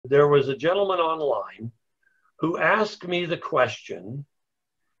there was a gentleman online who asked me the question,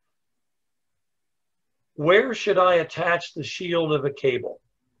 where should I attach the shield of a cable?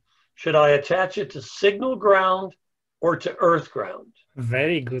 Should I attach it to signal ground or to earth ground?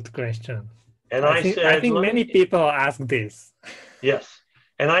 Very good question. And I think many people ask this. Yes.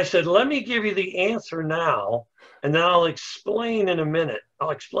 And I said, let me give you the answer now, and then I'll explain in a minute.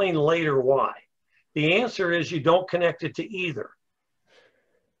 I'll explain later why. The answer is you don't connect it to either.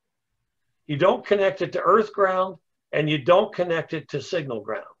 You don't connect it to earth ground, and you don't connect it to signal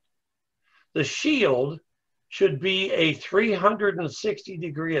ground. The shield should be a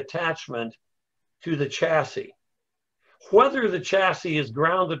 360-degree attachment to the chassis. Whether the chassis is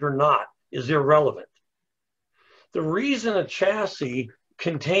grounded or not is irrelevant. The reason a chassis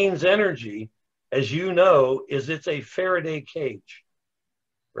contains energy, as you know, is it's a Faraday cage,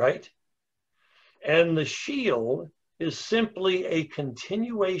 right? And the shield is simply a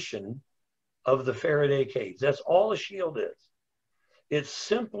continuation of the Faraday cage. That's all a shield is. It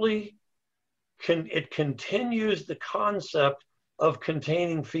simply it continues the concept of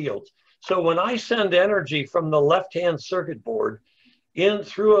containing fields. So when I send energy from the left-hand circuit board in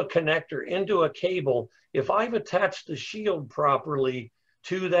through a connector into a cable, if I've attached the shield properly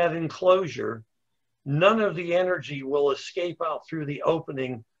to that enclosure, none of the energy will escape out through the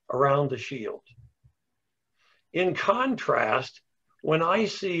opening around the shield. In contrast, when I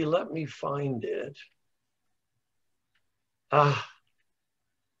see, let me find it.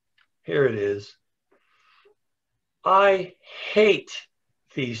 Here it is. I hate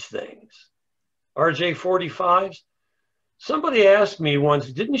these things. RJ45s. Somebody asked me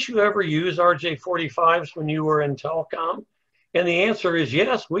once, didn't you ever use RJ45s when you were in telecom? And the answer is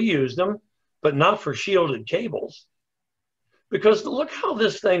yes, we used them, but not for shielded cables. Because look how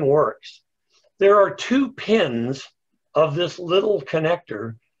this thing works. There are two pins of this little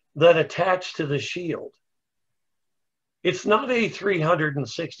connector that attach to the shield. It's not a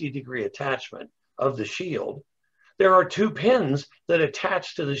 360-degree attachment of the shield. There are two pins that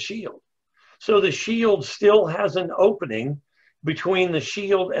attach to the shield. So the shield still has an opening between the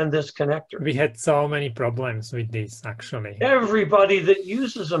shield and this connector. We had so many problems with this, actually. Everybody that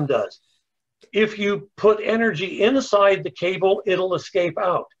uses them does. If you put energy inside the cable, it'll escape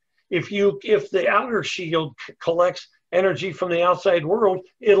out. If the outer shield collects energy from the outside world,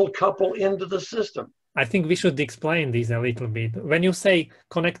 it'll couple into the system. I think we should explain this a little bit. When you say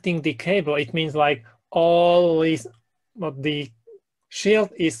connecting the cable, it means like all is, but the shield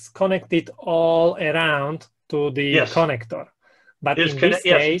is connected all around to the connector. But in this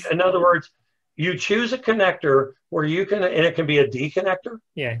case, in other words, you choose a connector where you can, and it can be a D connector.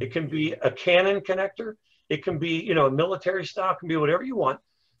 Yeah. It can be a Canon connector. It can be, a military style, it can be whatever you want.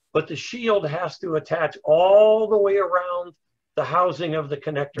 But the shield has to attach all the way around the housing of the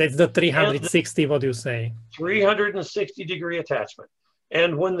connector. That's the 360, what you say. 360-degree attachment.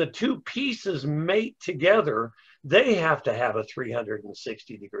 And when the two pieces mate together, they have to have a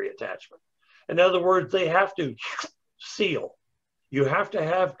 360-degree attachment. In other words, they have to seal. You have to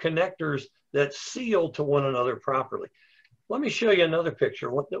have connectors that seal to one another properly. Let me show you another picture.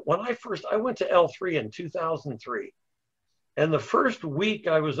 When I went to L3 in 2003, and the first week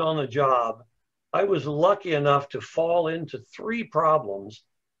I was on the job, I was lucky enough to fall into 3 problems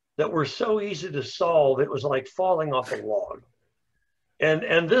that were so easy to solve, it was like falling off a log.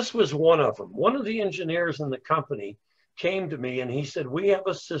 And this was one of them. One of the engineers in the company came to me and he said, we have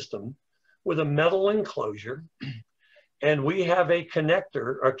a system with a metal enclosure and we have a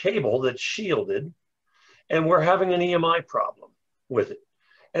connector, a cable that's shielded, and we're having an EMI problem with it.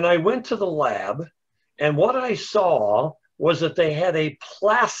 And I went to the lab, and what I saw was that they had a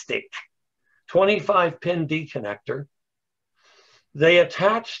plastic 25-pin D connector. They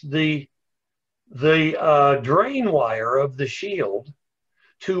attached the drain wire of the shield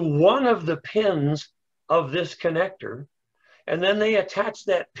to one of the pins of this connector, and then they attached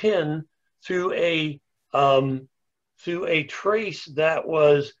that pin through a trace that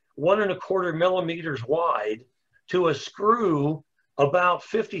was 1¼ millimeters wide to a screw about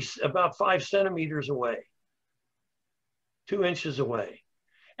 5 centimeters away, 2 inches away.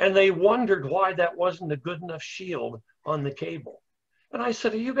 And they wondered why that wasn't a good enough shield on the cable. And I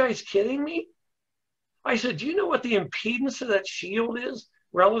said, are you guys kidding me? I said, do you know what the impedance of that shield is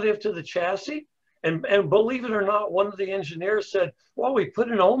relative to the chassis? And believe it or not, one of the engineers said, well, we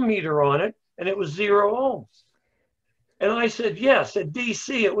put an ohm meter on it and it was 0 ohms. And I said, yes, at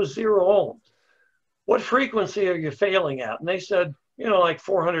DC, it was 0 ohms. What frequency are you failing at? And they said, like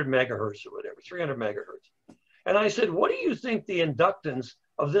 400 megahertz or whatever, 300 megahertz. And I said, what do you think the inductance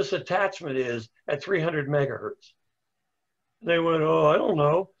of this attachment is at 300 megahertz? And they went, oh, I don't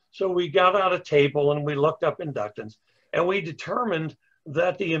know. So we got out a table and we looked up inductance, and we determined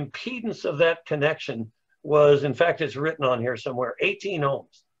that the impedance of that connection was, in fact, it's written on here somewhere, 18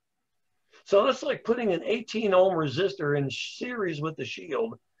 ohms. So that's like putting an 18 ohm resistor in series with the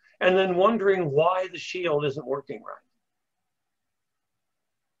shield and then wondering why the shield isn't working right.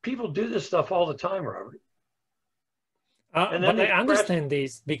 People do this stuff all the time, Robert. But I understand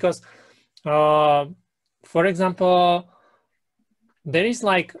this because, for example, there is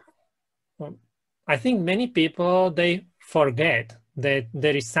like, I think many people, they forget that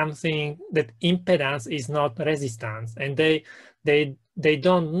there is something, that impedance is not resistance, and they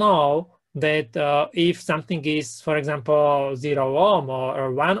don't know that if something is, for example, 0 ohm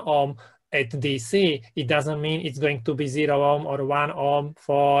or 1 ohm at DC, it doesn't mean it's going to be 0 ohm or 1 ohm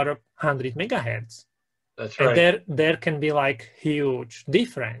for 100 megahertz. That's right. And there can be like huge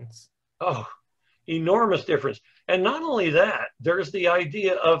difference. Oh, enormous difference. And not only that, there's the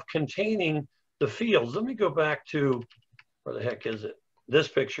idea of containing the fields. Let me go back to, where the heck is it? This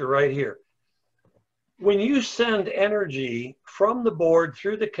picture right here. When you send energy from the board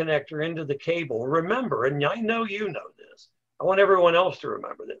through the connector into the cable, remember, and I know you know this, I want everyone else to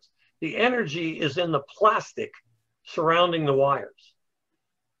remember this, the energy is in the plastic surrounding the wires.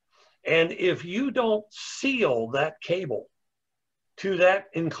 And if you don't seal that cable to that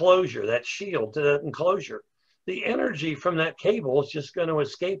enclosure, that shield to that enclosure, the energy from that cable is just going to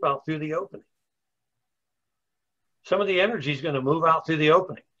escape out through the opening. Some of the energy is going to move out through the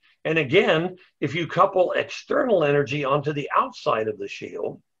opening. And again, if you couple external energy onto the outside of the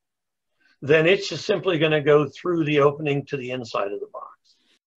shield, then it's just simply going to go through the opening to the inside of the box.